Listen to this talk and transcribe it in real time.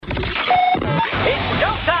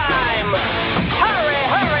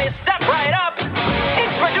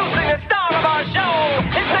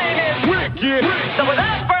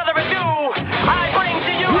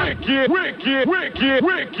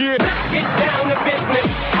the business.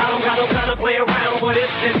 I don't got no time to play around. What is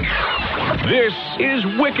this? This is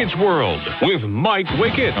Wicked's World with Mike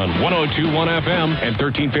Wicked on 102.1 FM and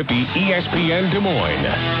 1350 ESPN Des Moines.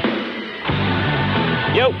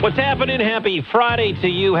 Yo, what's happening? Happy Friday to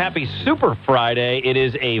you. Happy Super Friday. It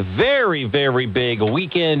is a very, very big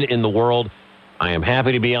weekend in the world. I am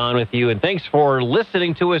happy to be on with you, and thanks for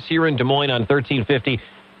listening to us here in Des Moines on 1350.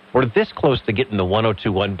 We're this close to getting the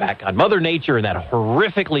 102.1 back on. Mother Nature and that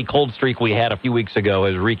horrifically cold streak we had a few weeks ago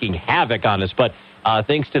is wreaking havoc on us, but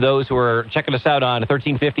thanks to those who are checking us out on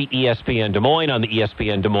 1350 ESPN Des Moines on the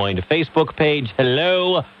ESPN Des Moines Facebook page.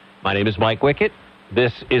 Hello, my name is Mike Wickett.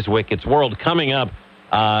 This is Wicked's World. Coming up,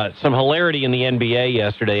 some hilarity in the NBA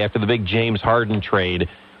yesterday after the big James Harden trade,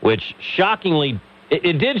 which shockingly,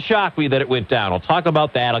 it did shock me that it went down. I'll talk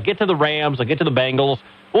about that. I'll get to the Rams. I'll get to the Bengals.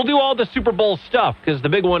 We'll do all the Super Bowl stuff because the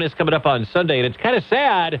big one is coming up on Sunday, and it's kind of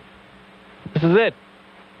sad. This is it.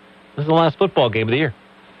 This is the last football game of the year.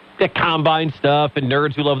 The combine stuff and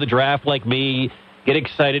nerds who love the draft like me get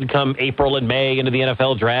excited come April and May into the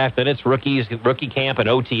NFL draft. Then it's rookie camp and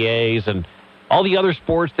OTAs and all the other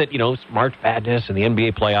sports that, March Madness and the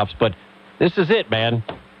NBA playoffs. But this is it, man.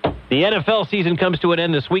 The NFL season comes to an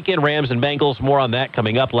end this weekend. Rams and Bengals, more on that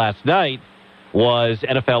coming up. Last night was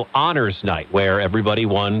NFL Honors Night, where everybody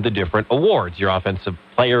won the different awards. Your Offensive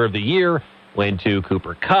Player of the Year went to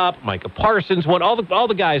Cooper Kupp. Micah Parsons won. All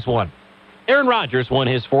the guys won. Aaron Rodgers won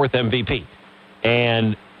his 4th MVP.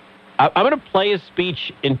 And I'm going to play his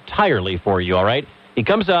speech entirely for you, all right? He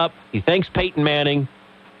comes up. He thanks Peyton Manning.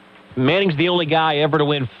 Manning's the only guy ever to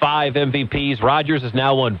win 5 MVPs. Rodgers has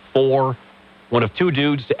now won 4. One of 2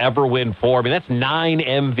 dudes to ever win 4. I mean, that's 9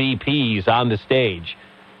 MVPs on the stage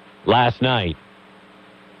last night.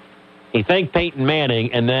 He thanked Peyton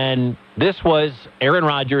Manning, and then this was Aaron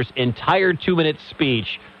Rodgers' entire 2-minute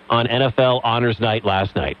speech on NFL Honors Night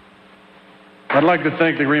last night. I'd like to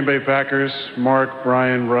thank the Green Bay Packers, Mark,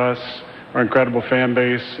 Brian, Russ, our incredible fan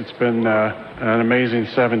base. It's been an amazing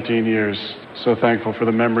 17 years. So thankful for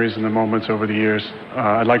the memories and the moments over the years.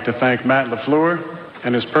 I'd like to thank Matt LaFleur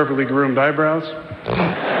and his perfectly groomed eyebrows.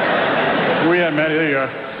 Where you at, Matt? There you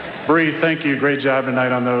are. Bree, thank you. Great job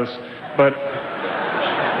tonight on those. But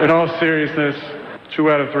in all seriousness, 2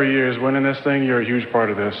 out of 3 years winning this thing, you're a huge part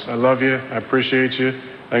of this. I love you. I appreciate you.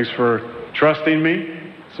 Thanks for trusting me,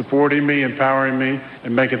 supporting me, empowering me,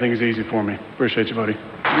 and making things easy for me. Appreciate you, buddy.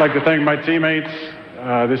 I'd like to thank my teammates.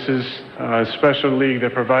 This is a special league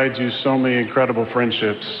that provides you so many incredible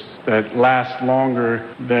friendships that last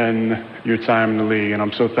longer than your time in the league. And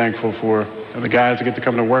I'm so thankful for the guys I get to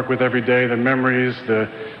come to work with every day, the memories, the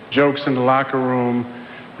jokes in the locker room,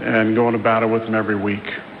 and going to battle with them every week.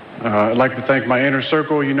 I'd like to thank my inner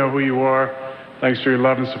circle. You know who you are. Thanks for your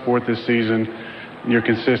love and support this season, your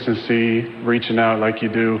consistency, reaching out like you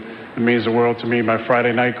do. It means the world to me. My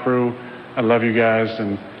Friday night crew, I love you guys,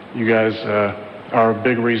 and you guys are a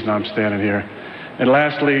big reason I'm standing here. And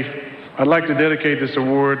lastly, I'd like to dedicate this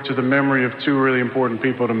award to the memory of 2 really important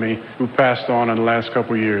people to me who passed on in the last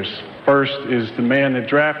couple years. First is the man that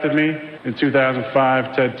drafted me in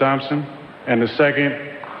 2005, Ted Thompson. And the second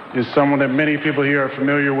is someone that many people here are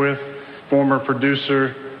familiar with, former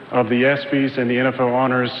producer of the ESPYs and the NFL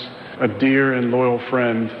Honors, a dear and loyal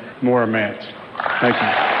friend, Maura Mant. Thank you.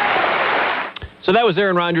 So that was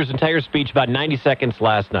Aaron Rodgers' entire speech, about 90 seconds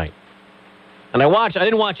last night. And I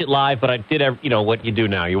didn't watch it live, but I did, what you do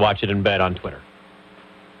now. You watch it in bed on Twitter.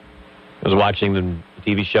 I was watching the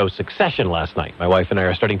TV show Succession last night. My wife and I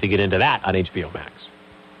are starting to get into that on HBO Max.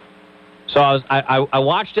 So I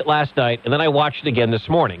watched it last night, and then I watched it again this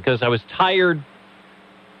morning because I was tired.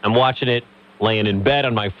 I'm watching it laying in bed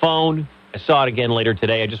on my phone. I saw it again later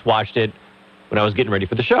today. I just watched it when I was getting ready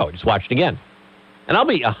for the show. I just watched it again. And I'll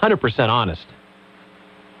be 100% honest.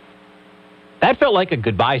 That felt like a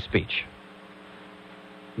goodbye speech.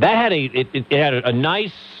 That had it had a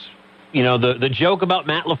nice, the joke about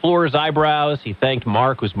Matt LaFleur's eyebrows. He thanked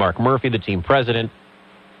Mark, who's Mark Murphy, the team president.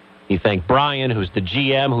 He thanked Brian, who's the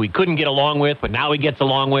GM, who he couldn't get along with, but now he gets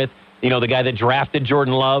along with. The guy that drafted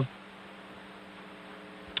Jordan Love.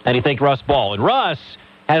 And he thanked Russ Ball. And Russ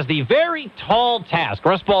has the very tall task.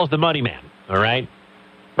 Russ Ball is the money man, all right?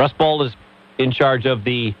 Russ Ball is in charge of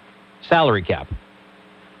the salary cap.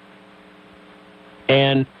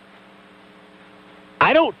 And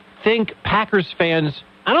I don't think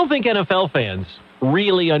NFL fans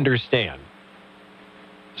really understand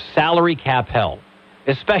salary cap hell,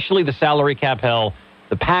 especially the salary cap hell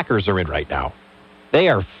the Packers are in right now. They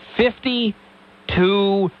are $52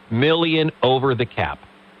 million over the cap,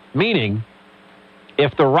 meaning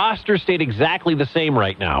if the roster stayed exactly the same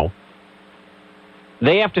right now,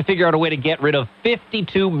 they have to figure out a way to get rid of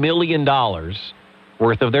 $52 million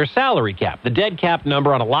worth of their salary cap. The dead cap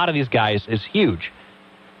number on a lot of these guys is huge.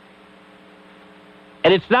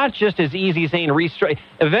 And it's not just as easy as saying restructure.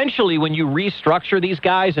 Eventually, when you restructure these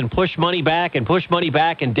guys and push money back and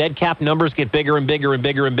dead cap numbers get bigger and bigger and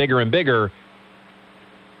bigger and bigger and bigger,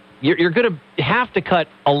 you're going to have to cut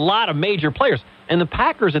a lot of major players. And the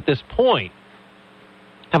Packers at this point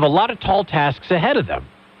have a lot of tall tasks ahead of them.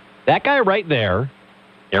 That guy right there,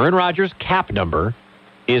 Aaron Rodgers' cap number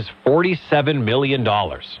is $47 million.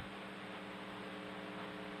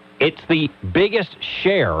 It's the biggest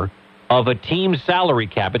share of a team's salary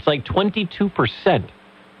cap. It's like 22%.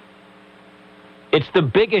 It's the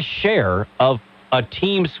biggest share of a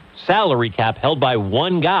team's salary cap held by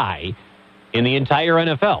one guy in the entire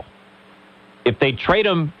NFL. If they trade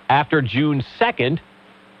him after June 2nd,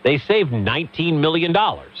 they save $19 million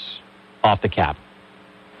off the cap.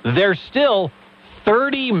 They're still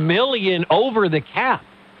 $30 million over the cap.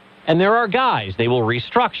 And there are guys they will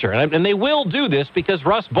restructure. And they will do this because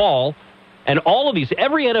Russ Ball and all of these,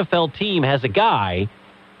 every NFL team has a guy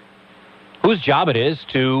whose job it is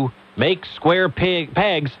to make square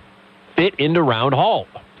pegs fit into round holes.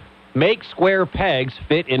 Make square pegs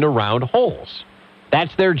fit into round holes.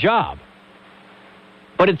 That's their job.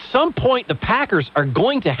 But at some point, the Packers are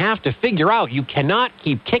going to have to figure out you cannot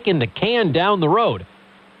keep kicking the can down the road.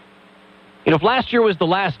 You know, if last year was the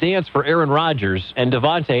last dance for Aaron Rodgers and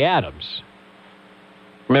Davante Adams,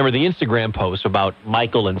 remember the Instagram post about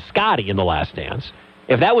Michael and Scotty in The Last Dance,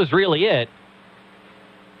 if that was really it,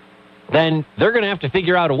 then they're going to have to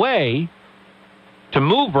figure out a way to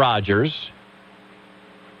move Rodgers.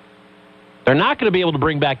 They're not going to be able to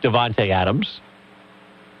bring back Davante Adams.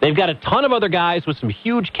 They've got a ton of other guys with some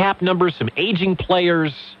huge cap numbers, some aging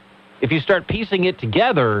players. If you start piecing it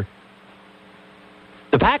together,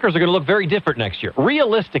 the Packers are going to look very different next year.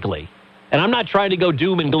 Realistically, and I'm not trying to go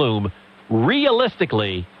doom and gloom,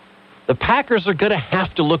 realistically, the Packers are going to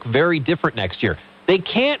have to look very different next year. They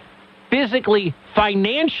can't physically,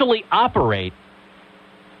 financially operate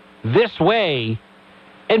this way.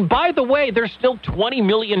 And by the way, they're still $20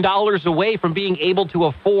 million away from being able to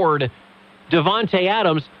afford Davante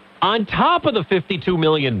Adams on top of the $52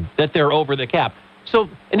 million that they're over the cap. So,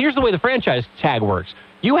 and here's the way the franchise tag works.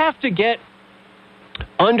 You have to get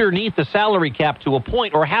underneath the salary cap to a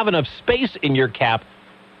point or have enough space in your cap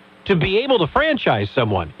to be able to franchise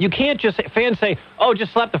someone. You can't just, fans say, oh,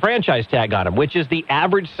 just slap the franchise tag on him, which is the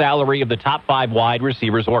average salary of the top 5 wide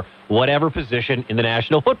receivers or whatever position in the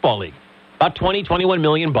National Football League. About 21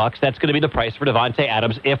 million bucks. That's going to be the price for Davante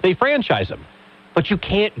Adams if they franchise him. But you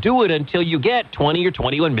can't do it until you get 20 or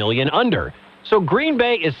 21 million under. So Green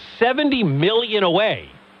Bay is $70 million away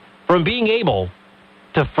from being able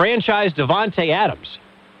to franchise Davante Adams.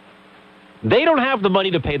 They don't have the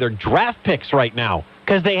money to pay their draft picks right now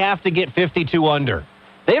because they have to get 52 under.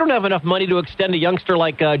 They don't have enough money to extend a youngster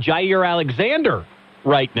like Jair Alexander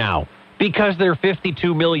right now because they're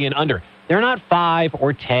 52 million under. They're not 5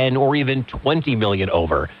 or 10 or even 20 million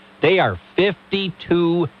over. They are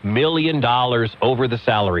 $52 million over the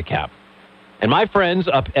salary cap. And my friends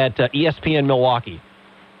up at ESPN Milwaukee,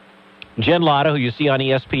 Jen Latta, who you see on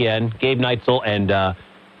ESPN, Gabe Neitzel, and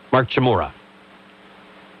Mark Chmura,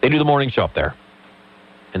 they do the morning show up there.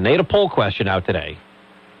 And they had a poll question out today.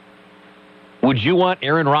 Would you want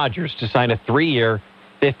Aaron Rodgers to sign a 3-year,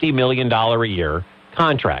 $50 million a year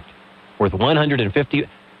contract worth $150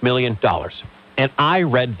 million? And I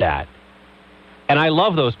read that. And I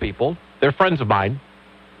love those people. They're friends of mine.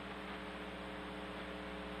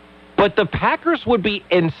 But the Packers would be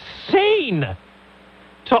insane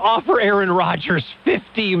to offer Aaron Rodgers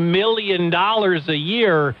 $50 million a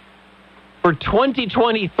year for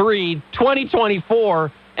 2023,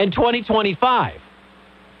 2024, and 2025.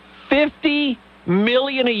 $50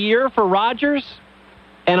 million a year for Rodgers?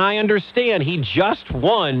 And I understand he just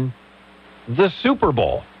won the Super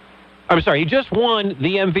Bowl. I'm sorry, he just won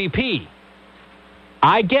the MVP.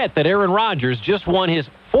 I get that Aaron Rodgers just won his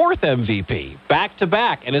 4th MVP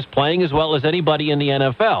back-to-back and is playing as well as anybody in the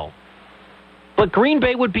NFL. But Green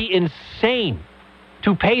Bay would be insane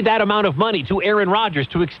to pay that amount of money to Aaron Rodgers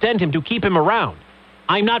to extend him, to keep him around.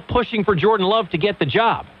 I'm not pushing for Jordan Love to get the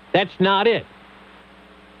job. That's not it.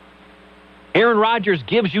 Aaron Rodgers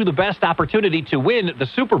gives you the best opportunity to win the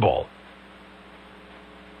Super Bowl.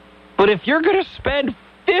 But if you're going to spend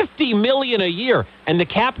 $50 million a year, and the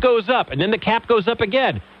cap goes up, and then the cap goes up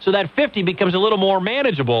again, so that 50 becomes a little more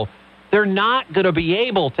manageable, they're not going to be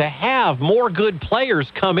able to have more good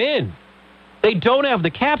players come in. They don't have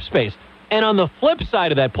the cap space. And on the flip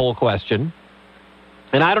side of that poll question,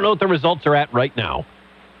 and I don't know what the results are at right now,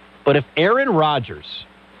 But if Aaron Rodgers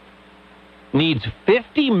needs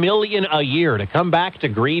 $50 million a year to come back to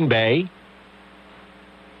Green Bay,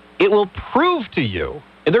 it will prove to you,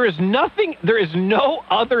 and there is no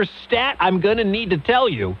other stat I'm going to need to tell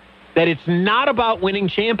you, that it's not about winning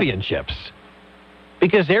championships.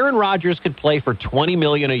 Because Aaron Rodgers could play for $20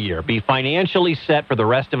 million a year, be financially set for the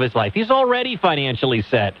rest of his life. He's already financially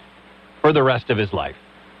set for the rest of his life.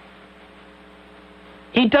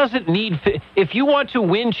 He doesn't need... If you want to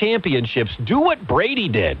win championships, do what Brady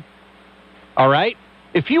did. All right?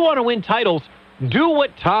 If you want to win titles, do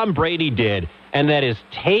what Tom Brady did, and that is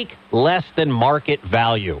take less than market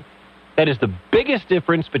value. That is the biggest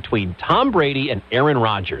difference between Tom Brady and Aaron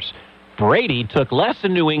Rodgers. Brady took less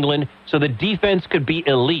in New England so the defense could be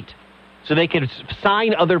elite, so they could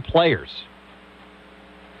sign other players.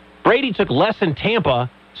 Brady took less in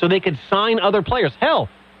Tampa so they could sign other players. Hell,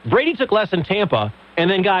 Brady took less in Tampa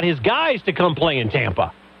and then got his guys to come play in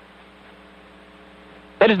Tampa.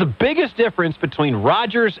 That is the biggest difference between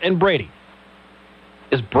Rodgers and Brady.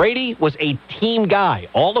 Is Brady was a team guy,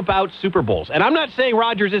 all about Super Bowls. And I'm not saying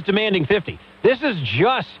Rodgers is demanding 50. This is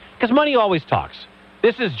just, because money always talks.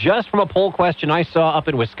 This is just from a poll question I saw up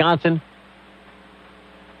in Wisconsin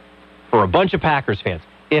for a bunch of Packers fans.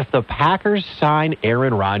 If the Packers sign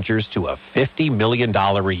Aaron Rodgers to a $50 million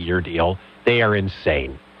a year deal, they are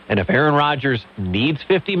insane. And if Aaron Rodgers needs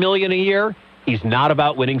 $50 million a year, he's not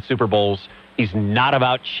about winning Super Bowls. He's not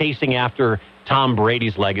about chasing after Tom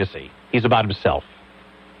Brady's legacy. He's about himself.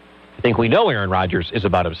 I think we know Aaron Rodgers is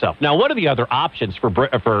about himself. Now, one of the other options for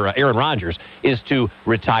Aaron Rodgers is to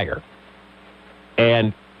retire.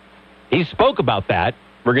 And he spoke about that.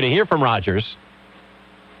 We're going to hear from Rodgers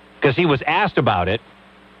because he was asked about it.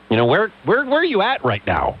 You know, where are you at right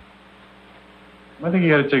now? I think you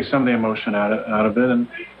got to take some of the emotion out of it, and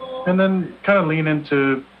then kind of lean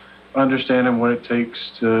into understanding what it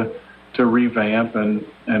takes to revamp and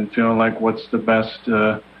feeling like what's the best,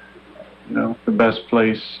 the best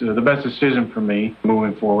place, the best decision for me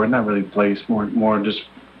moving forward. Not really place, more just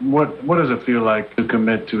what does it feel like to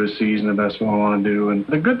commit to a season if that's what I want to do. And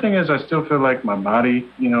the good thing is I still feel like my body,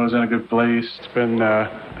 is in a good place. It's been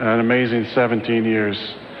an amazing 17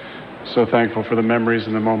 years. So thankful for the memories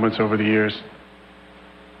and the moments over the years.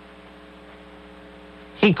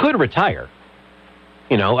 He could retire.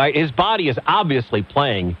 His body is obviously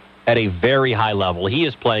playing at a very high level. He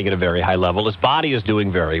is playing at a very high level. His body is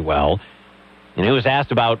doing very well. And he was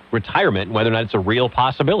asked about retirement and whether or not it's a real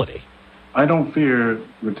possibility. I don't fear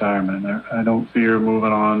retirement. I don't fear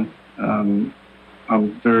moving on.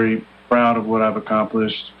 I'm very proud of what I've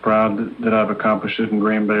accomplished, proud that I've accomplished it in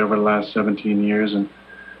Green Bay over the last 17 years,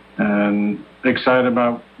 and excited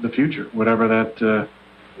about the future, whatever that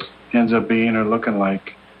ends up being or looking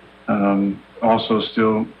like. Also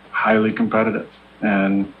still highly competitive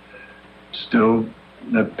and still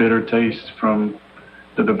that bitter taste from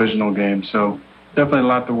the divisional game. So definitely a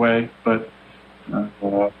lot to weigh, but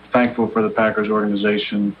thankful for the Packers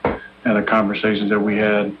organization and the conversations that we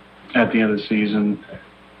had at the end of the season.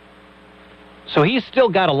 So he's still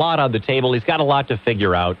got a lot on the table. He's got a lot to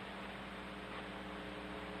figure out.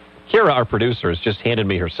 Kira, our producer, has just handed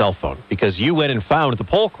me her cell phone because you went and found the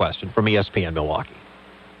poll question from ESPN Milwaukee.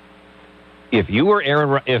 If you were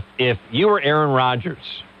Aaron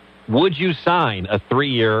Rodgers, would you sign a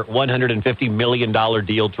 3-year, $150 million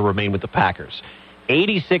deal to remain with the Packers?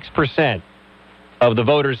 86% of the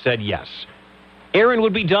voters said yes. Aaron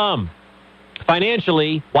would be dumb.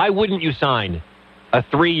 Financially, why wouldn't you sign a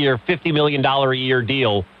 3-year, $50 million a year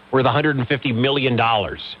deal worth $150 million?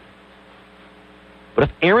 But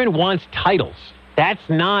if Aaron wants titles, that's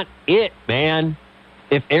not it, man.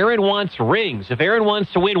 If Aaron wants rings, if Aaron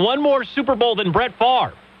wants to win one more Super Bowl than Brett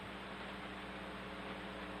Favre,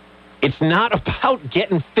 it's not about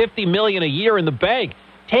getting $50 million a year in the bank.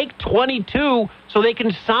 Take 22 so they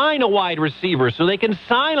can sign a wide receiver, so they can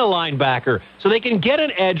sign a linebacker, so they can get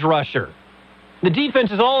an edge rusher. The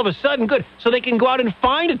defense is all of a sudden good, so they can go out and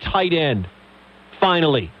find a tight end,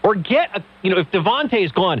 finally. Or if Devontae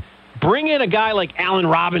is gone, bring in a guy like Allen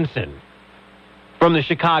Robinson from the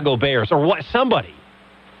Chicago Bears or somebody.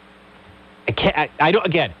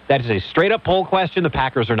 Again, that is a straight-up poll question. The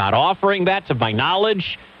Packers are not offering that, to my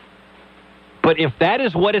knowledge. But if that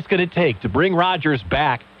is what it's going to take to bring Rodgers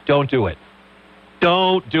back, don't do it.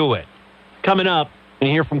 Don't do it. Coming up, and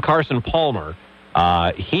hear from Carson Palmer.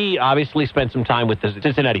 He obviously spent some time with the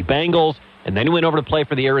Cincinnati Bengals, and then he went over to play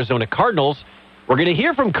for the Arizona Cardinals. We're going to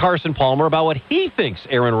hear from Carson Palmer about what he thinks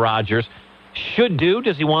Aaron Rodgers should do.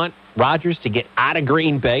 Does he want Rodgers to get out of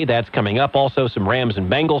Green Bay? That's coming up. Also, some Rams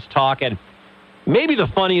and Bengals talk. And maybe the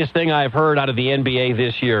funniest thing I've heard out of the NBA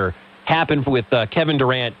this year happened with Kevin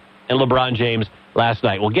Durant and LeBron James last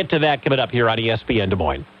night. We'll get to that coming up here on ESPN Des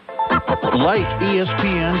Moines. Like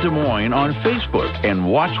ESPN Des Moines on Facebook and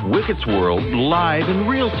watch Wicket's World live in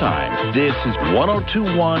real time. This is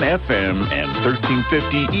 102.1 FM and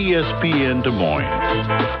 1350 ESPN Des Moines.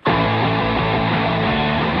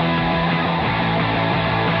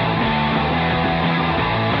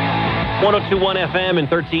 102.1 FM and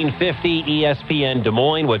 1350 ESPN Des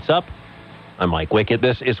Moines. What's up? I'm Mike Wicket.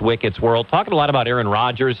 This is Wicket's World. Talking a lot about Aaron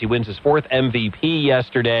Rodgers. He wins his 4th MVP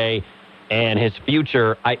yesterday, and his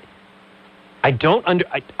future. I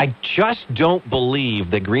just don't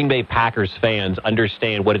believe that Green Bay Packers fans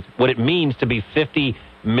understand what it means to be $50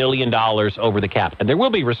 million over the cap. And there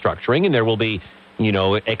will be restructuring, and there will be,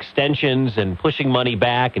 extensions and pushing money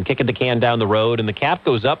back and kicking the can down the road. And the cap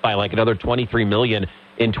goes up by like another $23 million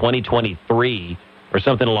in 2023 or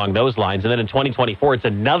something along those lines. And then in 2024, it's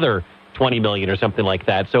another $20 million or something like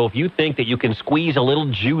that. So if you think that you can squeeze a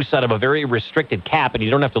little juice out of a very restricted cap and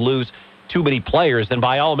you don't have to lose too many players, then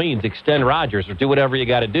by all means extend Rodgers or do whatever you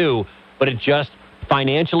got to do. But it just,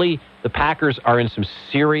 financially, the Packers are in some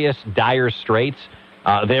serious, dire straits.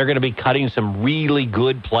 They're going to be cutting some really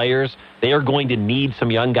good players. They are going to need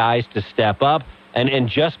some young guys to step up. And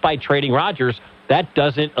just by trading Rodgers, that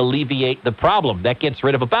doesn't alleviate the problem. That gets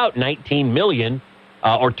rid of about $19 million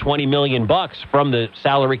or $20 million bucks from the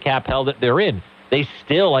salary cap hell that they're in. They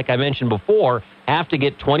still, like I mentioned before, have to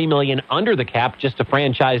get $20 million under the cap just to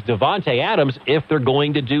franchise Davante Adams if they're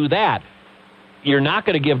going to do that. You're not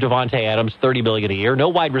going to give Davante Adams $30 million a year. No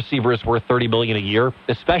wide receiver is worth $30 million a year,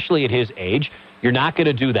 especially at his age. You're not going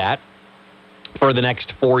to do that for the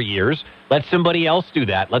next 4 years. Let somebody else do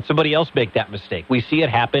that. Let somebody else make that mistake. We see it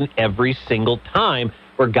happen every single time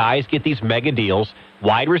where guys get these mega deals.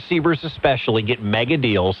 Wide receivers especially get mega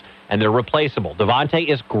deals, and they're replaceable. Davante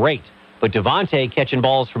is great, but Davante catching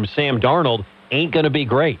balls from Sam Darnold ain't going to be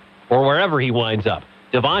great, or wherever he winds up.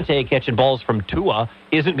 Davante catching balls from Tua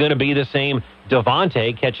isn't going to be the same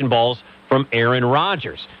Davante catching balls from Aaron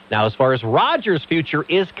Rodgers. Now, as far as Rodgers' future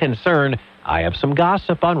is concerned, I have some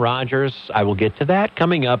gossip on Rodgers. I will get to that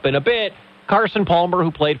coming up in a bit. Carson Palmer,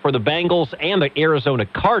 who played for the Bengals and the Arizona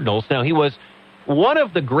Cardinals. Now, he was one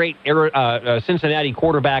of the great Cincinnati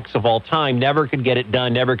quarterbacks of all time, never could get it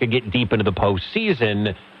done, never could get deep into the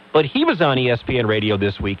postseason. But he was on ESPN Radio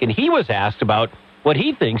this week, and he was asked about what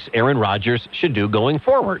he thinks Aaron Rodgers should do going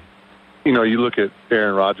forward. You look at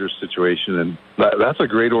Aaron Rodgers' situation, and that's a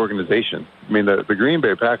great organization. I mean, the Green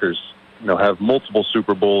Bay Packers, have multiple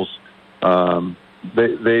Super Bowls.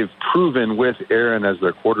 They've proven with Aaron as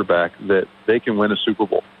their quarterback that they can win a Super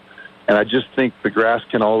Bowl. And I just think the grass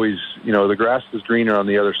can always, the grass is greener on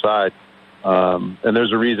the other side. And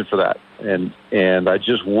there's a reason for that. And I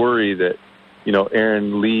just worry that,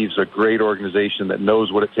 Aaron leaves a great organization that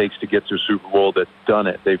knows what it takes to get to a Super Bowl, that's done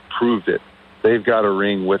it. They've proved it. They've got a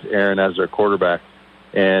ring with Aaron as their quarterback.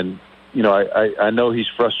 And, I know he's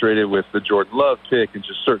frustrated with the Jordan Love pick and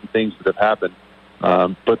just certain things that have happened.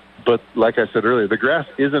 But like I said earlier, the grass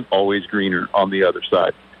isn't always greener on the other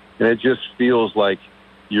side. And it just feels like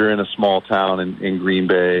you're in a small town in Green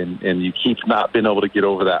Bay, and you keep not being able to get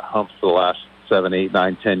over that hump for the last 7, 8,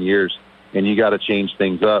 9, 10 years, and you got to change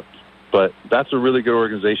things up. But that's a really good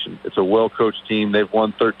organization. It's a well-coached team. They've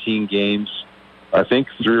won 13 games, I think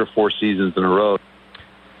 3 or 4 seasons in a row.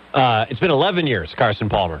 It's been 11 years, Carson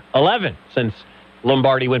Palmer. 11 since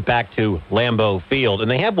Lombardi went back to Lambeau Field,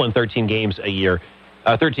 and they have won 13 games in a year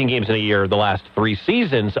the last 3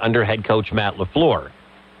 seasons under head coach Matt LaFleur.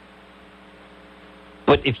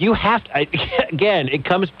 But if you have to, again, it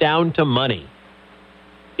comes down to money.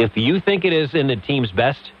 If you think it is in the team's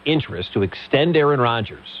best interest to extend Aaron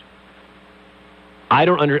Rodgers, I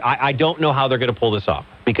don't know how they're going to pull this off,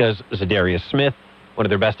 because Zadarius Smith, one of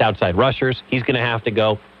their best outside rushers, he's going to have to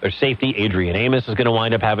go. Their safety, Adrian Amos, is going to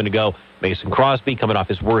wind up having to go. Mason Crosby, coming off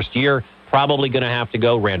his worst year, probably going to have to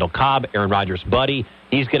go. Randall Cobb, Aaron Rodgers' buddy,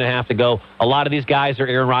 he's going to have to go. A lot of these guys are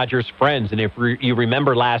Aaron Rodgers' friends, and if you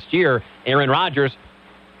remember last year, Aaron Rodgers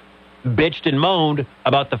bitched and moaned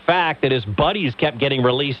about the fact that his buddies kept getting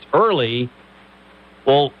released early.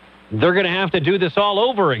 Well, they're going to have to do this all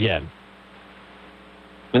over again.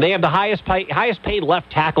 And they have the highest paid left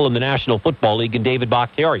tackle in the National Football League in David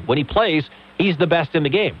Bakhtiari. When he plays, he's the best in the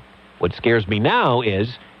game. What scares me now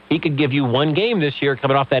is he could give you one game this year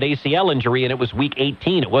coming off that ACL injury, and it was Week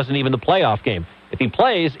 18. It wasn't even the playoff game. If he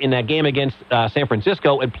plays in that game against San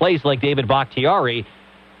Francisco and plays like David Bakhtiari,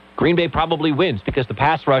 Green Bay probably wins, because the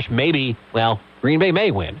pass rush Green Bay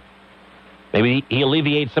may win. Maybe he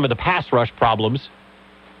alleviates some of the pass rush problems,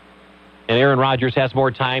 and Aaron Rodgers has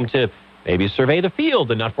more time to maybe survey the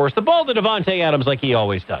field and not force the ball to Davante Adams like he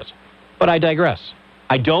always does. But I digress.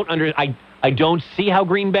 I don't see how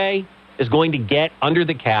Green Bay is going to get under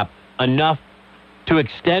the cap enough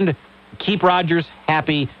to keep Rodgers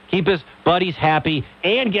happy, keep his buddies happy,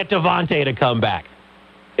 and get Devontae to come back.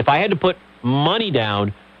 If I had to put money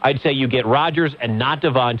down, I'd say you get Rodgers and not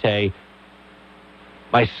Devontae.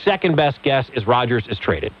 My second best guess is Rodgers is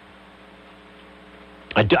traded.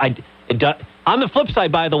 On the flip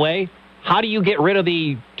side, by the way, how do you get rid of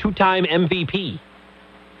the two-time MVP?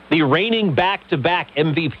 The reigning back-to-back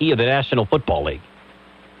MVP of the National Football League.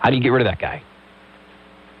 How do you get rid of that guy?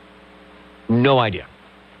 No idea.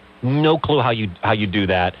 No clue how you do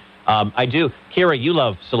that. I do. Kira, you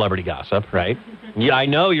love celebrity gossip, right? Yeah, I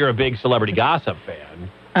know you're a big celebrity gossip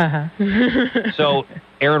fan. Uh-huh. So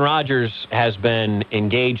Aaron Rodgers has been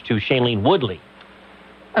engaged to Shailene Woodley.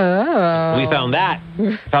 Oh. We found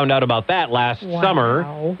out about that last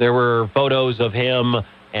summer. There were photos of him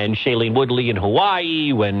and Shailene Woodley in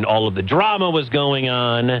Hawaii when all of the drama was going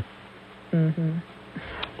on. Mm-hmm.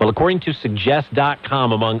 Well, according to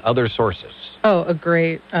Suggest.com, among other sources. Oh, a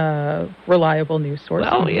great, reliable news source.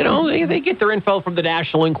 Well, they get their info from the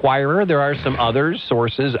National Enquirer. There are some other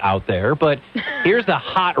sources out there, but here's the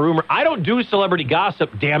hot rumor. I don't do celebrity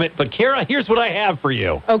gossip, damn it, but Kara, here's what I have for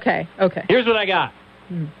you. Okay. Here's what I got.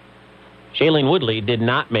 Shailene Woodley did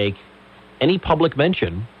not make any public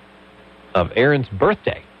mention of Aaron's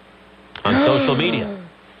birthday on social media.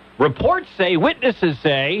 Reports say, witnesses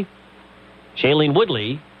say, Shailene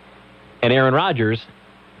Woodley and Aaron Rodgers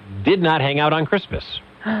did not hang out on Christmas.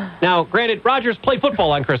 Now, granted, Rodgers played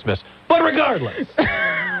football on Christmas, but regardless.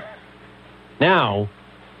 Now,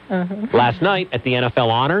 last night at the NFL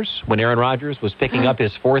Honors, when Aaron Rodgers was picking up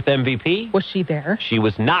his fourth MVP. Was she there? She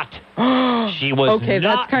was not. She was okay,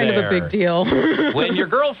 not that's kind there. of a big deal. When your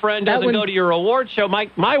girlfriend doesn't go to your award show,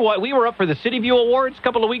 we were up for the City View Awards a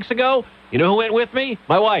couple of weeks ago. You know who went with me?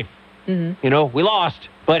 My wife. Mm-hmm. We lost,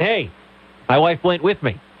 but hey, my wife went with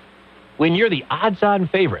me. When you're the odds-on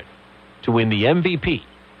favorite to win the MVP,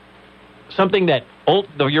 something that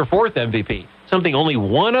your fourth MVP, something only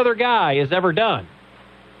one other guy has ever done,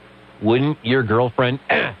 wouldn't your girlfriend,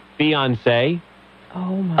 fiancé,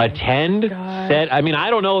 attend set? I mean,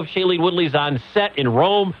 I don't know if Shailene Woodley's on set in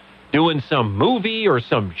Rome doing some movie or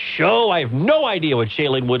some show. I have no idea what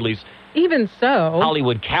Shailene Woodley's even so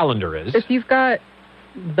Hollywood calendar is. If you've got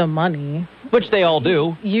the money, which they all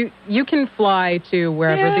do, you can fly to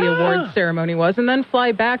wherever the awards ceremony was and then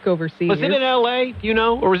fly back overseas. Was it in L.A.,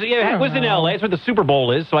 or was it? Yeah, it was in L.A. It's where the Super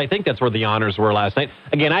Bowl is, so I think that's where the honors were last night.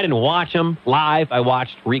 Again, I didn't watch them live. I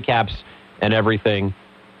watched recaps and everything.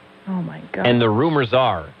 Oh, my God. And the rumors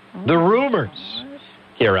are,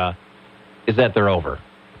 Kira, is that they're over.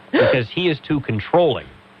 Because he is too controlling.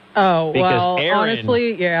 Oh, because well, Aaron,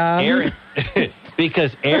 honestly, yeah.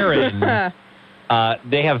 Because Aaron,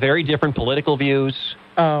 they have very different political views.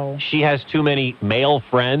 Oh. She has too many male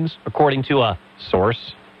friends, according to a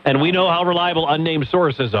source. And we know how reliable unnamed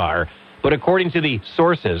sources are. But according to the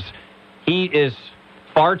sources, he is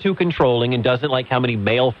far too controlling and doesn't like how many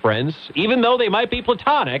male friends, even though they might be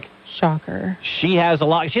platonic. Shocker. She has a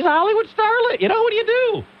lot. She's a Hollywood starlet. What do you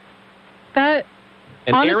do? And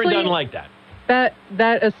honestly, Aaron doesn't like that.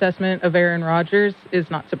 That assessment of Aaron Rodgers is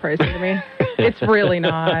not surprising to me. It's really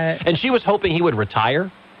not. And she was hoping he would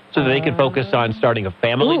retire so that they could focus on starting a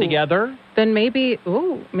family together. Then maybe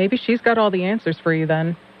she's got all the answers for you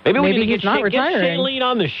then. Maybe we need to get Shailene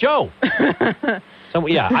on the show.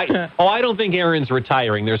 I don't think Aaron's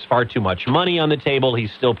retiring. There's far too much money on the table.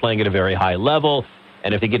 He's still playing at a very high level.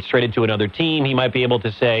 And if he gets traded to another team, he might be able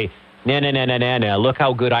to say, nah, look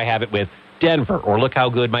how good I have it with Denver, or look how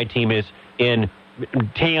good my team is in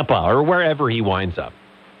Tampa, or wherever he winds up.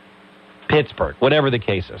 Pittsburgh, whatever the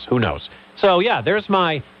case is. Who knows? So, yeah, there's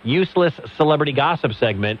my useless celebrity gossip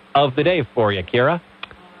segment of the day for you, Kira.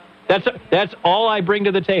 That's all I bring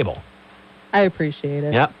to the table. I appreciate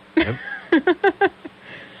it. Yep.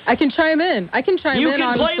 I can chime in. On celebrity. You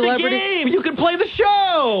can play the game. You can play the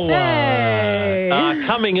show. Hey.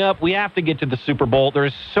 Coming up, we have to get to the Super Bowl.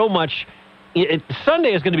 There's so much.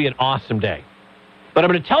 Sunday is going to be an awesome day. But I'm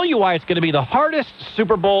going to tell you why it's going to be the hardest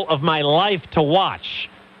Super Bowl of my life to watch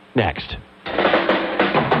next.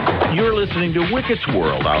 You're listening to Wicket's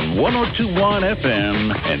World on 102.1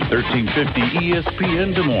 FM and 1350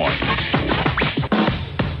 ESPN Des Moines.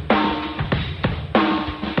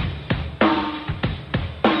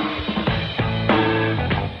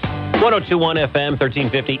 .102.1 FM,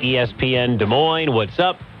 1350 ESPN Des Moines. What's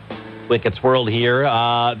up? Wicket's World here.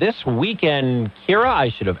 This weekend, Kira, I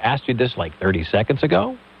should have asked you this like 30 seconds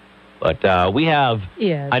ago. But we have,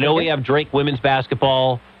 I know we have Drake women's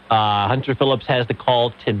basketball. Hunter Phillips has the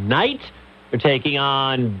call tonight. They're taking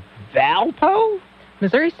on Valpo.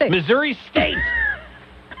 Missouri State. Missouri State.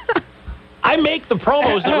 I make the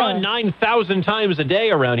promos that run 9,000 times a day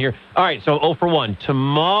around here. All right, so 0 for 1.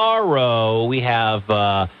 Tomorrow we have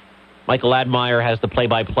Michael Admire has the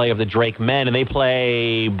play-by-play of the Drake men, and they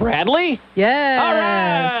play Bradley? Yes. All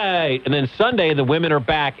right. And then Sunday, the women are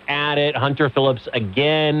back at it. Hunter Phillips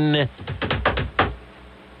again.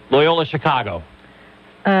 Loyola Chicago.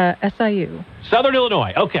 SIU. Southern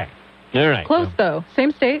Illinois. Okay. All right. Close, though.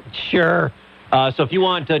 Same state. Sure. So if you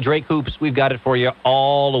want Drake hoops, we've got it for you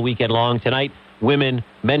all the weekend long. Tonight, women,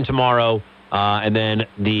 men tomorrow, and then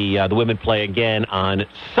the women play again on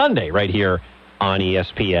Sunday right here on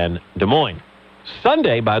ESPN Des Moines.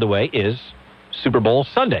 Sunday, by the way, is Super Bowl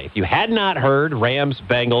Sunday. If you had not heard, Rams,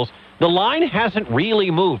 Bengals, the line hasn't really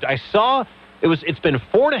moved. I saw it's been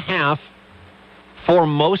 4.5 for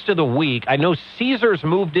most of the week. I know Caesars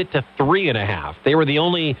moved it to 3.5. They were the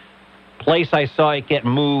only place I saw it get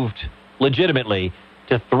moved legitimately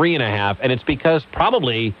to 3.5, and it's because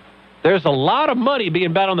probably there's a lot of money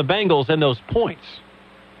being bet on the Bengals and those points.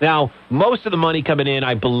 Now, most of the money coming in,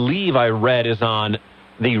 I believe I read, is on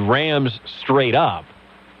the Rams straight up.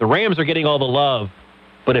 The Rams are getting all the love,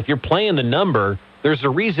 but if you're playing the number, there's a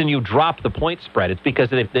reason you drop the point spread. It's because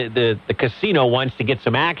the casino wants to get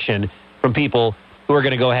some action from people who are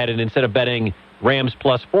going to go ahead and instead of betting Rams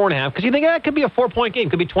plus 4.5, because you think it could be a 4-point game,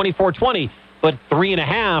 could be 24-20, but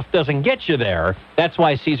 3.5 doesn't get you there. That's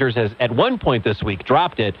why Caesars has, at one point this week,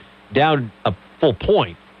 dropped it down a full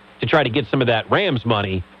point to try to get some of that Rams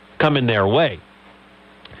money coming their way.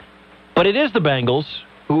 But it is the Bengals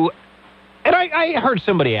who, and I heard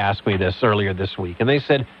somebody ask me this earlier this week, and they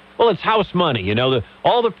said, well, it's house money. You know,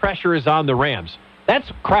 all the pressure is on the Rams.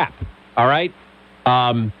 That's crap, all right?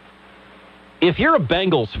 If you're a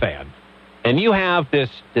Bengals fan and you have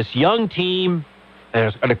this young team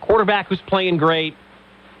and a quarterback who's playing great,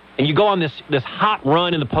 and you go on this hot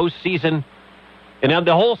run in the postseason, and now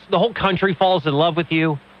the whole country falls in love with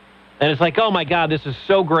you, and it's like, oh my God, this is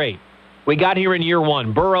so great. We got here in year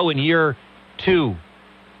 1, Burrow in year 2.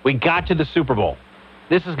 We got to the Super Bowl.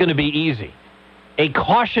 This is going to be easy. A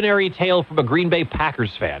cautionary tale from a Green Bay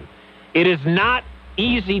Packers fan. It is not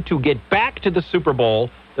easy to get back to the Super Bowl.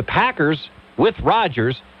 The Packers, with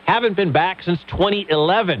Rodgers, haven't been back since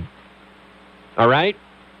 2011. All right?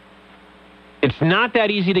 It's not that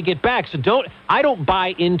easy to get back. So I don't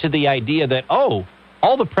buy into the idea that, oh,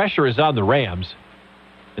 all the pressure is on the Rams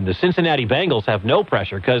and the Cincinnati Bengals have no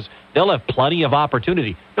pressure because they'll have plenty of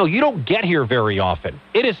opportunity. No, you don't get here very often.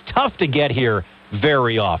 It is tough to get here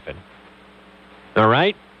very often. All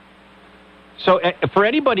right? So for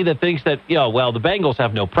anybody that thinks that, well, the Bengals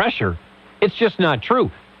have no pressure, it's just not true.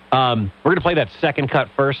 We're going to play that second cut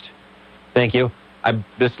first. Thank you. I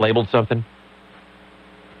mislabeled something.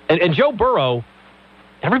 And Joe Burrow,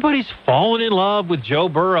 everybody's falling in love with Joe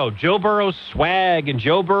Burrow. Joe Burrow's swag and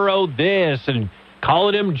Joe Burrow this and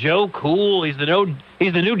calling him Joe Cool. He's the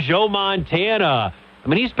new Joe Montana. I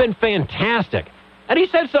mean, he's been fantastic. And he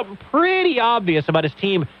said something pretty obvious about his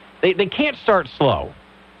team. They can't start slow.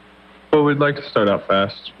 Well, we'd like to start out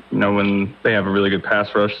fast, when they have a really good pass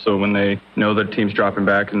rush. So when they know their team's dropping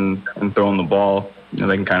back and throwing the ball,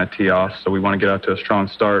 they can kind of tee off. So we want to get out to a strong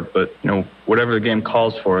start. But, whatever the game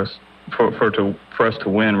calls for us, for us to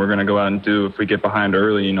win, we're going to go out and do. If we get behind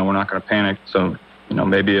early, we're not going to panic. So,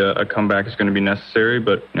 maybe a comeback is going to be necessary.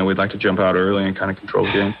 But, we'd like to jump out early and kind of control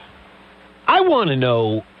the game. I want to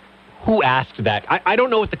know who asked that. I don't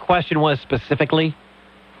know what the question was specifically.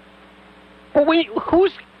 But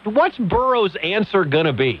what's Burrow's answer going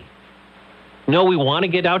to be? No, we want to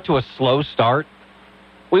get out to a slow start.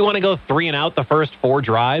 We want to go 3 and out the first 4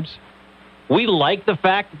 drives. We like the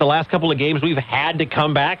fact that the last couple of games we've had to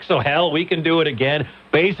come back, so hell, we can do it again.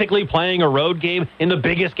 Basically playing a road game in the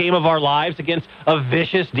biggest game of our lives against a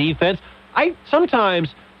vicious defense.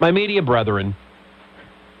 Sometimes my media brethren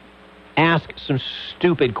ask some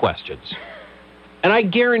stupid questions. And I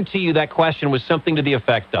guarantee you that question was something to the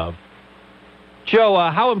effect of, Joe,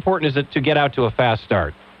 how important is it to get out to a fast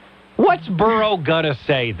start? What's Burrow going to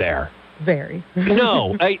say there? Very.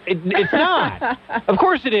 No, it's not. Of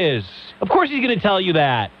course it is. Of course he's going to tell you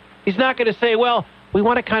that. He's not going to say, well, we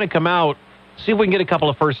want to kind of come out, see if we can get a couple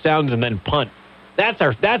of first downs and then punt. That's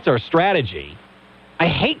our strategy. I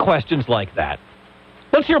hate questions like that.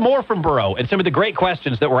 Let's hear more from Burrow and some of the great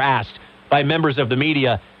questions that were asked by members of the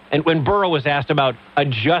media and when Burrow was asked about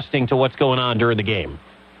adjusting to what's going on during the game.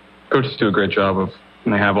 Coaches do a great job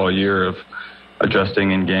and they have all year of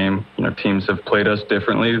adjusting in game. Teams have played us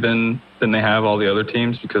differently than than they have all the other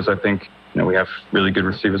teams, because I think, we have really good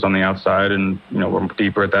receivers on the outside, and, we're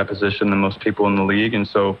deeper at that position than most people in the league. And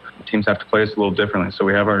so teams have to play us a little differently. So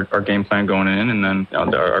we have our game plan going in, and then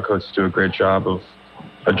our coaches do a great job of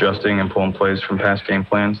adjusting and pulling plays from past game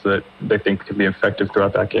plans that they think could be effective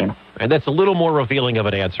throughout that game. And that's a little more revealing of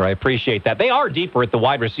an answer. I appreciate that. They are deeper at the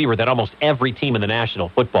wide receiver than almost every team in the National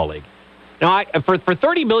Football League. Now, for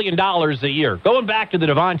 $30 million a year, going back to the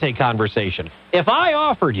Davante conversation, if I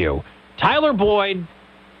offered you Tyler Boyd,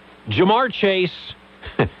 Jamar Chase,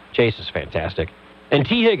 Chase is fantastic, and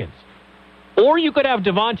T. Higgins, or you could have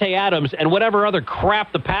Davante Adams and whatever other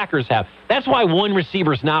crap the Packers have. That's why one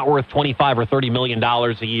receiver's not worth $25 or $30 million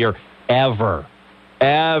a year ever.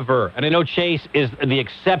 And I know Chase is the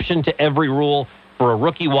exception to every rule for a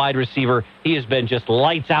rookie wide receiver. He has been just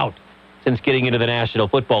lights out since getting into the National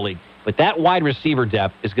Football League. But that wide receiver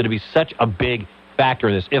depth is going to be such a big factor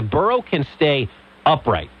in this. If Burrow can stay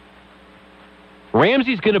upright,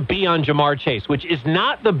 Ramsey's going to be on Jamar Chase, which is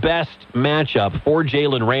not the best matchup for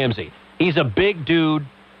Jalen Ramsey. He's a big dude.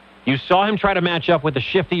 You saw him try to match up with the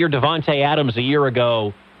shiftier Davante Adams a year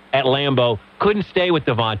ago at Lambeau. Couldn't stay with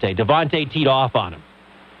Davante. Davante teed off on him.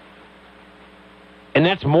 And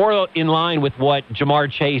that's more in line with what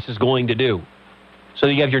Jamar Chase is going to do. So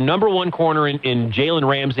you have your number one corner in Jalen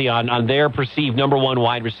Ramsey on their perceived number one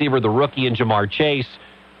wide receiver, the rookie in Jamar Chase.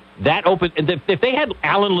 That open. If they had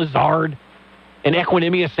Allen Lazard and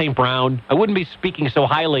Equanimous St. Brown, I wouldn't be speaking so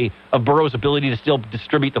highly of Burrow's ability to still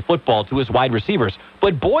distribute the football to his wide receivers.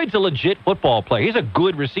 But Boyd's a legit football player. He's a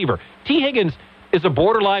good receiver. T. Higgins is a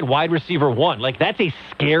borderline wide receiver one. Like, that's a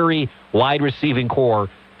scary wide receiving core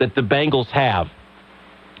that the Bengals have.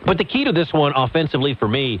 But the key to this one offensively for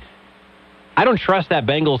me, I don't trust that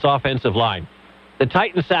Bengals offensive line. The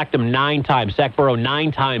Titans sacked him 9 times, sacked Burrow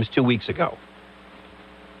 9 times 2 weeks ago.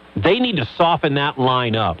 They need to soften that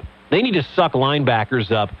line up. They need to suck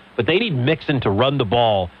linebackers up, but they need Mixon to run the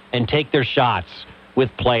ball and take their shots with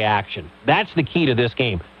play action. That's the key to this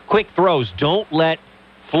game. Quick throws. Don't let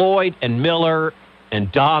Floyd and Miller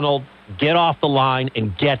and Donald get off the line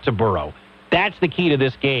and get to Burrow. That's the key to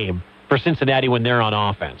this game for Cincinnati when they're on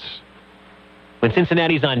offense. When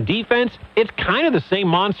Cincinnati's on defense, it's kind of the same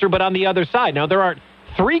monster, but on the other side. Now, there aren't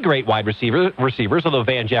 3 great wide receivers, although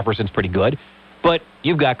Van Jefferson's pretty good. But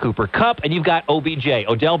you've got Cooper Kupp and you've got OBJ.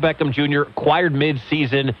 Odell Beckham Jr. acquired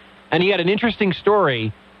mid-season, and he had an interesting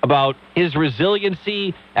story about his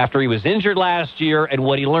resiliency after he was injured last year and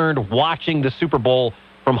what he learned watching the Super Bowl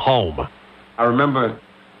from home. I remember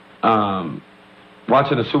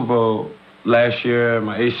watching the Super Bowl last year,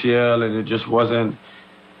 my ACL, and it just wasn't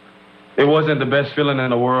the best feeling in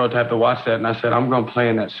the world to have to watch that. And I said, I'm going to play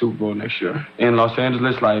in that Super Bowl next year in Los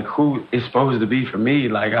Angeles. Like, who is supposed to be for me?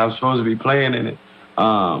 Like, I'm supposed to be playing in it.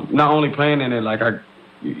 Not only playing in it, like,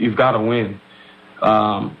 you've got to win.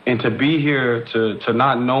 And to be here, to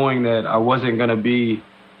not knowing that I wasn't going to be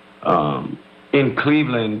in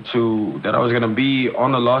Cleveland, that I was going to be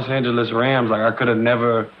on the Los Angeles Rams, like, I could have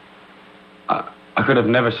never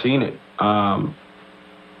seen it.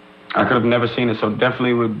 I could have never seen it, so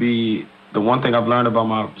definitely would be the one thing I've learned about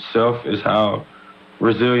myself is how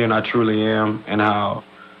resilient I truly am, and how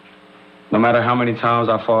no matter how many times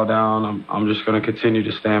I fall down, I'm just going to continue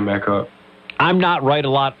to stand back up. I'm not right a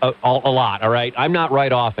lot, all right? I'm not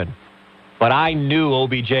right often, but I knew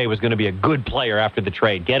OBJ was going to be a good player after the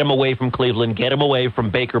trade. Get him away from Cleveland, get him away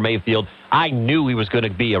from Baker Mayfield. I knew he was going to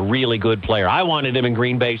be a really good player. I wanted him in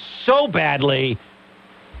Green Bay so badly.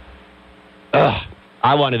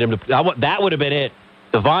 I wanted him to. That would have been it.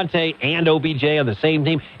 Davante and OBJ on the same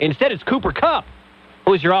team. Instead, it's Cooper Kupp,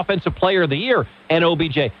 who is your offensive player of the year, and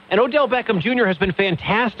OBJ. And Odell Beckham Jr. has been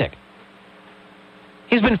fantastic.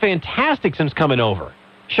 He's been fantastic since coming over.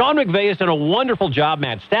 Sean McVay has done a wonderful job.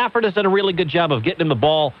 Matt Stafford has done a really good job of getting him the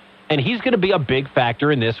ball, and he's going to be a big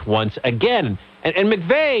factor in this once again. And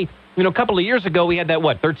McVay, a couple of years ago, we had that,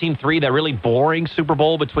 13-3, that really boring Super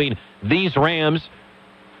Bowl between these Rams,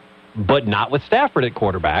 but not with Stafford at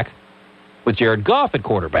quarterback, with Jared Goff at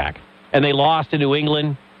quarterback. And they lost to New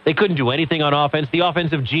England. They couldn't do anything on offense. The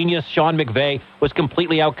offensive genius, Sean McVay, was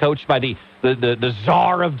completely outcoached by the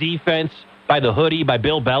czar of defense, by the hoodie, by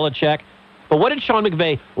Bill Belichick. But what did Sean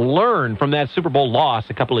McVay learn from that Super Bowl loss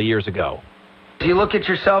a couple of years ago? You look at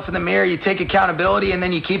yourself in the mirror, you take accountability, and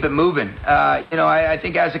then you keep it moving. I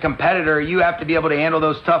think as a competitor, you have to be able to handle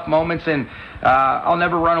those tough moments, and I'll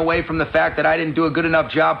never run away from the fact that I didn't do a good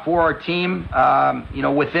enough job for our team,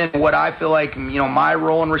 within what I feel like, my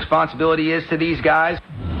role and responsibility is to these guys.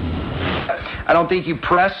 I don't think you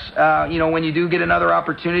press, when you do get another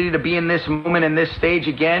opportunity to be in this moment and this stage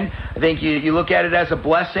again. I think you look at it as a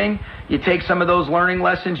blessing. You take some of those learning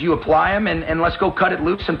lessons, you apply them, and let's go cut it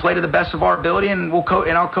loose and play to the best of our ability, and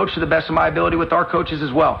I'll coach to the best of my ability with our coaches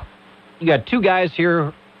as well. You got two guys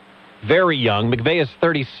here, very young. McVay is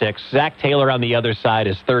 36. Zach Taylor on the other side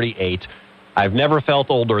is 38. I've never felt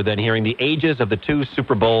older than hearing the ages of the two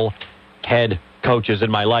Super Bowl head coaches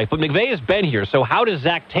in my life. But McVay has been here, so how does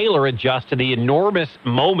Zach Taylor adjust to the enormous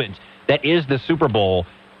moment that is the Super Bowl?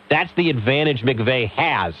 That's the advantage McVay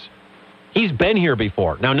has. He's been here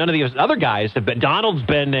before. Now, none of these other guys have been. Donald's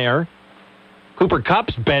been there. Cooper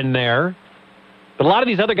Kupp's been there. But a lot of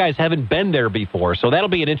these other guys haven't been there before, so that'll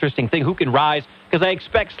be an interesting thing. Who can rise? Because I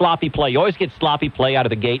expect sloppy play. You always get sloppy play out of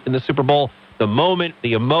the gate in the Super Bowl. The moment,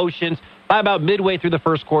 the emotions. By about midway through the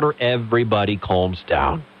first quarter, everybody calms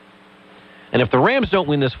down. And if the Rams don't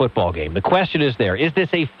win this football game, the question is is this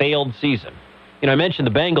a failed season? I mentioned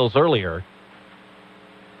the Bengals earlier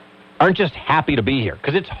aren't just happy to be here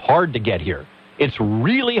because it's hard to get here. It's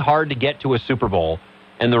really hard to get to a Super Bowl,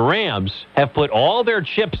 and the Rams have put all their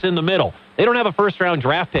chips in the middle. They don't have a first-round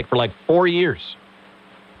draft pick for like 4 years,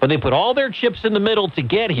 but they put all their chips in the middle to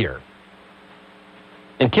get here.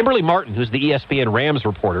 And Kimberly Martin, who's the ESPN Rams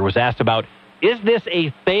reporter, was asked about, is this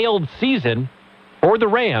a failed season for the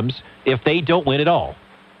Rams if they don't win it all?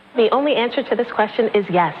 The only answer to this question is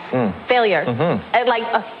yes. Failure. And like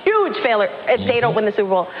a huge failure if they don't win the Super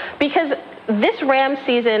Bowl. Because this Rams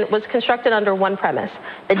season was constructed under one premise,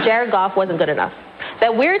 that Jared Goff wasn't good enough.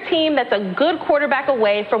 That we're a team that's a good quarterback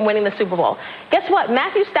away from winning the Super Bowl. Guess what?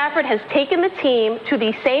 Matthew Stafford has taken the team to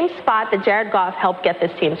the same spot that Jared Goff helped get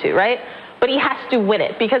this team to, right? But he has to win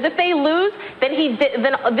it, because if they lose, then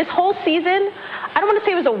this whole season, I don't want to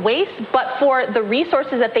say it was a waste, but for the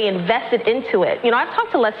resources that they invested into it. I've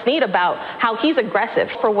talked to Les Snead about how he's aggressive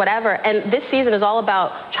for whatever, and this season is all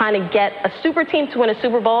about trying to get a super team to win a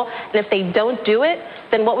Super Bowl, and if they don't do it,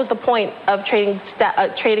 then what was the point of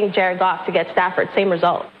trading Jared Goff to get Stafford? Same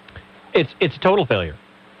result. It's a total failure.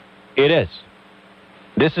 It is.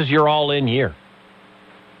 This is your all-in year.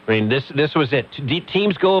 I mean, this was it.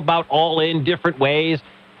 Teams go about all in different ways.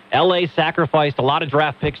 L.A. sacrificed a lot of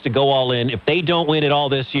draft picks to go all in. If they don't win it all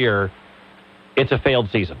this year, it's a failed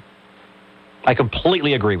season. I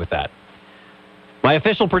completely agree with that. My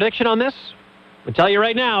official prediction on this, I'll tell you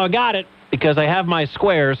right now, I got it because I have my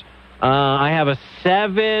squares. I have a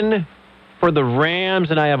 7 for the Rams,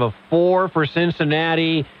 and I have a 4 for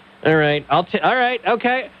Cincinnati. All right. All right.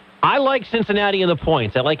 Okay. I like Cincinnati in the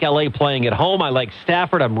points. I like L.A. playing at home. I like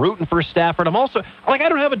Stafford. I'm rooting for Stafford. I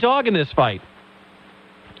don't have a dog in this fight.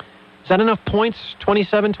 Is that enough points,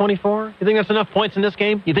 27-24? You think that's enough points in this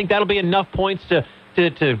game? You think that'll be enough points to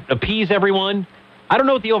appease everyone? I don't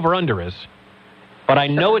know what the over-under is, but I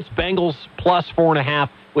know it's Bengals plus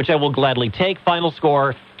 4.5, which I will gladly take. Final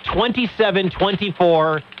score,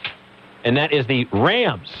 27-24, and that is the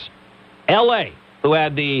Rams. L.A., who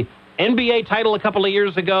had the NBA title a couple of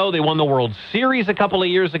years ago. They won the World Series a couple of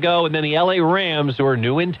years ago. And then the L.A. Rams, who are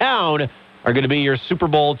new in town, are going to be your Super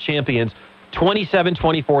Bowl champions.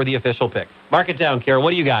 27-24, the official pick. Mark it down, Kara. What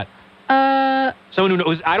do you got? Someone who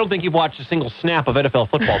knows. I don't think you've watched a single snap of NFL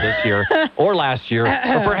football this year or last year,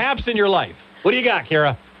 or perhaps in your life. What do you got,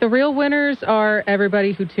 Kara? The real winners are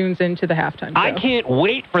everybody who tunes into the halftime show. I can't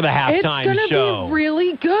wait for the halftime show. It's going to be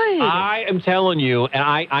really good. I am telling you, and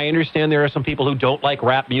I understand there are some people who don't like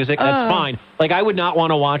rap music. That's fine. Like, I would not want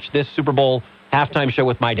to watch this Super Bowl halftime show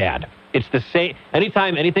with my dad. It's the same.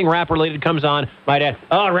 Anytime anything rap-related comes on, my dad,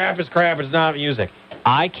 rap is crap. It's not music.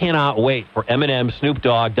 I cannot wait for Eminem, Snoop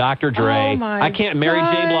Dogg, Dr. Dre. Mary J.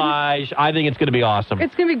 Blige. I think it's going to be awesome.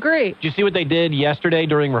 It's going to be great. Did you see what they did yesterday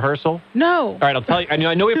during rehearsal? No. All right, I'll tell you.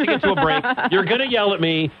 I know we have to get to a break. You're going to yell at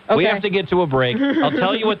me. Okay. We have to get to a break. I'll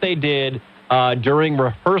tell you what they did during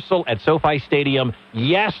rehearsal at SoFi Stadium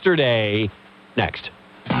yesterday. Next.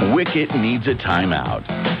 Wicket needs a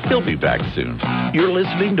timeout. He'll be back soon. You're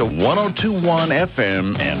listening to 102.1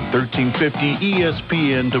 FM and 1350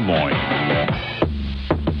 ESPN Des Moines.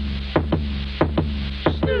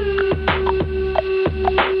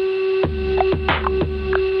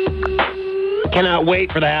 Cannot wait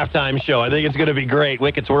for the halftime show. I think it's going to be great.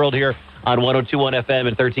 Wicket's World here on 102.1 FM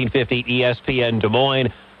and 1350 ESPN Des Moines.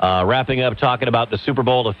 Wrapping up talking about the Super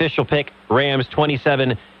Bowl official pick, Rams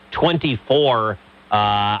 27-24.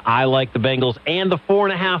 I like the Bengals and the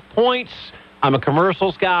 4.5 points. I'm a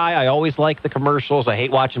commercials guy. I always like the commercials. I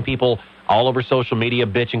hate watching people all over social media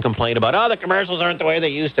bitch and complain about, the commercials aren't the way they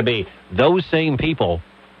used to be. Those same people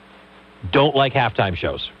don't like halftime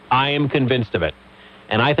shows. I am convinced of it.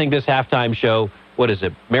 And I think this halftime show, what is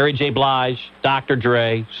it? Mary J. Blige, Dr.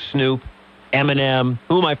 Dre, Snoop, Eminem.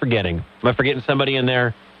 Who am I forgetting? Am I forgetting somebody in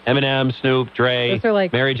there? Eminem, Snoop, Dre, Those are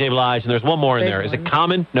like Mary J. Blige, and there's one more in there. Is it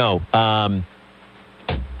Common? No. I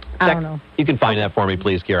don't know. You can find that for me,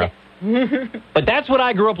 please, Kira. But that's what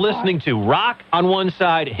I grew up listening to. Rock on one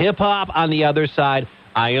side, hip-hop on the other side.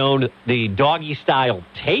 I owned the Doggy-style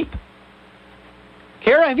tape.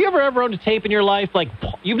 Kara, have you ever owned a tape in your life? Like,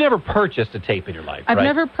 you've never purchased a tape in your life, I've right?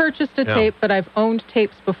 never purchased a tape, but I've owned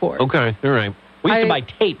tapes before. Okay, all right. We used to buy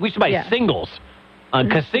tape. We used to buy singles,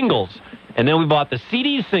 singles. And then we bought the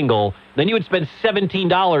CD single. Then you would spend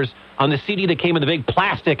 $17 on the CD that came in the big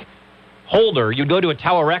plastic holder. You'd go to a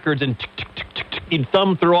Tower Records and you'd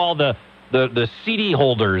thumb through all the CD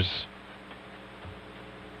holders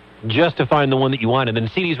just to find the one that you wanted. And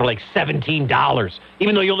then CDs were like $17,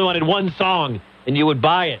 even though you only wanted one song, and you would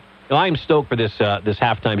buy it. Now, I'm stoked for this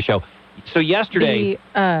halftime show. So yesterday,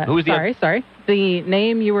 who's the... Sorry. The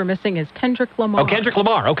name you were missing is Kendrick Lamar. Oh, Kendrick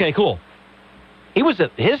Lamar. Okay, cool. He was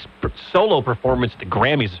his solo performance at the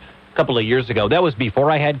Grammys a couple of years ago. That was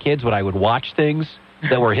before I had kids, when I would watch things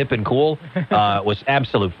that were hip and cool. Was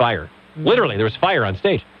absolute fire. Literally, there was fire on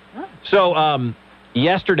stage. So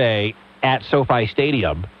yesterday at SoFi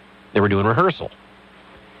Stadium, they were doing rehearsal.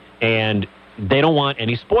 And they don't want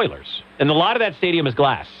any spoilers. And a lot of that stadium is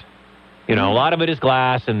glass. You know, a lot of it is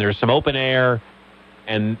glass, and there's some open air,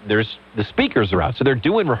 and there's the speakers are out. So they're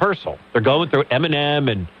doing rehearsal. They're going through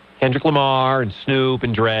Eminem and Kendrick Lamar and Snoop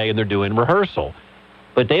and Dre, and they're doing rehearsal.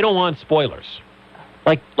 But they don't want spoilers.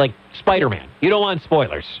 Like Spider-Man. You don't want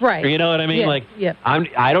spoilers. Right. You know what I mean?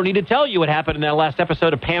 I don't need to tell you what happened in that last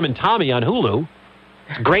episode of Pam and Tommy on Hulu.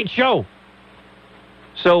 It's a great show.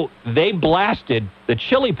 So they blasted the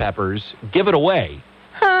Chili Peppers, Give It Away,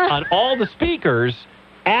 on all the speakers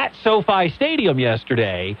at SoFi Stadium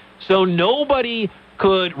yesterday, so nobody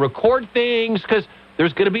could record things, because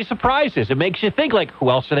there's going to be surprises. It makes you think, like, who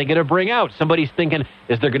else are they going to bring out? Somebody's thinking,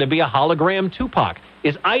 is there going to be a hologram Tupac?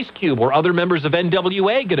 Is Ice Cube or other members of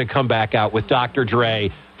NWA going to come back out with Dr.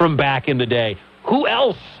 Dre from back in the day? Who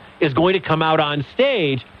else is going to come out on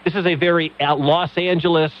stage? This is a very Los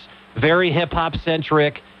Angeles, very hip-hop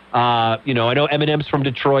centric. I know Eminem's from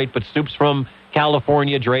Detroit, but Snoop's from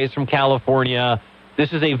California, Dre's from California.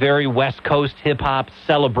 This is a very West Coast hip-hop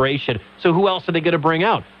celebration. So who else are they going to bring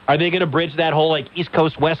out? Are they going to bridge that whole East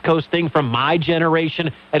Coast, West Coast thing from my generation?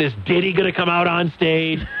 And is Diddy going to come out on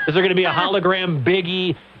stage? Is there going to be a hologram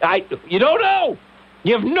Biggie? You don't know.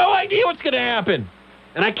 You have no idea what's going to happen.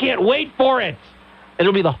 And I can't wait for it. And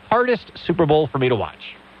it'll be the hardest Super Bowl for me to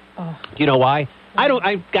watch. Oh. Do you know why?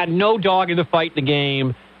 I've got no dog in the fight in the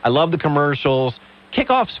game. I love the commercials.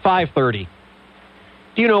 Kickoff's 5:30.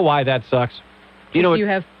 Do you know why that sucks? You know, you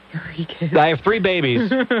have 3 kids. I have 3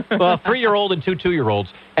 babies. Well, 3-year-old and 2 2-year-olds,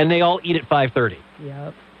 and they all eat at 5:30.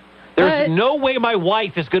 Yep. There's no way my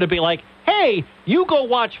wife is going to be like, hey, you go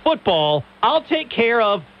watch football. I'll take care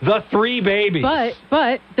of the 3 babies.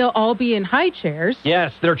 But they'll all be in high chairs.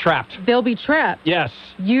 Yes, they're trapped. They'll be trapped. Yes.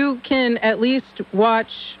 You can at least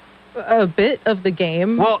watch a bit of the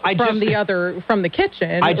game from the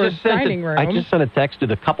kitchen or dining room. I just sent a text to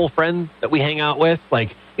the couple friend that we hang out with.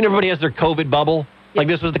 Like, everybody has their COVID bubble. Yep. Like,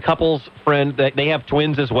 this was the couple's friend. They have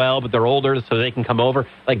twins as well, but they're older, so they can come over.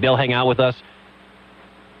 Like, they'll hang out with us.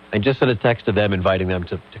 I just sent a text to them inviting them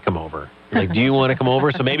to come over. Like, do you want to come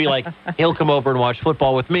over? So maybe, he'll come over and watch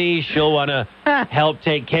football with me. She'll want to help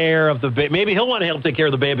take care of the baby. Maybe he'll want to help take care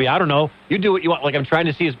of the baby. I don't know. You do what you want. Like, I'm trying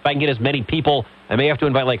to see if I can get as many people. I may have to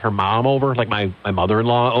invite, her mom over, my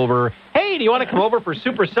mother-in-law over. Hey, do you want to come over for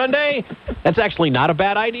Super Sunday? That's actually not a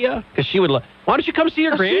bad idea, because she would why don't you come see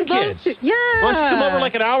your grandkids? Yeah. Why don't you come over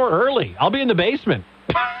an hour early? I'll be in the basement.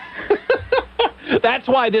 That's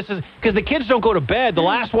why this is, because the kids don't go to bed. The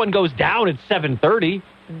last one goes down at 7:30.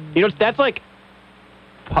 You know, that's like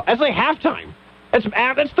halftime.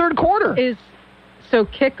 That's third quarter. So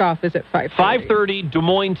kickoff is at 5:30. 5:30 Des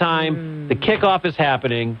Moines time. The kickoff is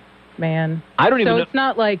happening. Man, I don't even know. So it's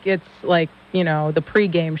not like it's the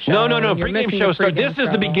pregame show. No. Pregame show starts. This is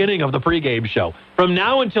the beginning of the pregame show. From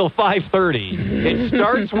now until 5:30, it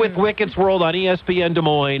starts with Wickett's World on ESPN Des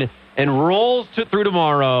Moines and rolls through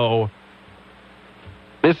tomorrow.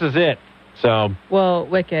 This is it. So. Well,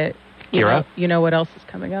 Wicket, Kira? You know what else is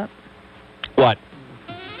coming up? What?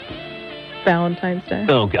 Valentine's Day.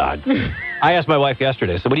 Oh, God. I asked my wife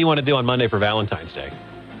yesterday, so what do you want to do on Monday for Valentine's Day?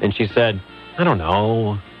 And she said, I don't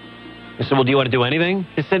know. I said, well, do you want to do anything?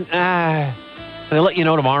 She said, I'll let you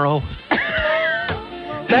know tomorrow.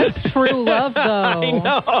 That's true love, though. I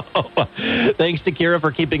know. Thanks to Kira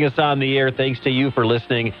for keeping us on the air. Thanks to you for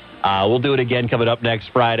listening. We'll do it again coming up next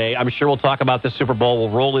Friday. I'm sure we'll talk about the Super Bowl.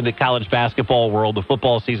 We'll roll into college basketball world. The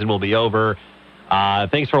football season will be over.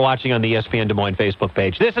 Thanks for watching on the ESPN Des Moines Facebook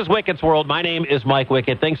page. This is Wickett's World. My name is Mike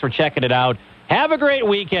Wickett. Thanks for checking it out. Have a great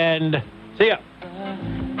weekend. See ya.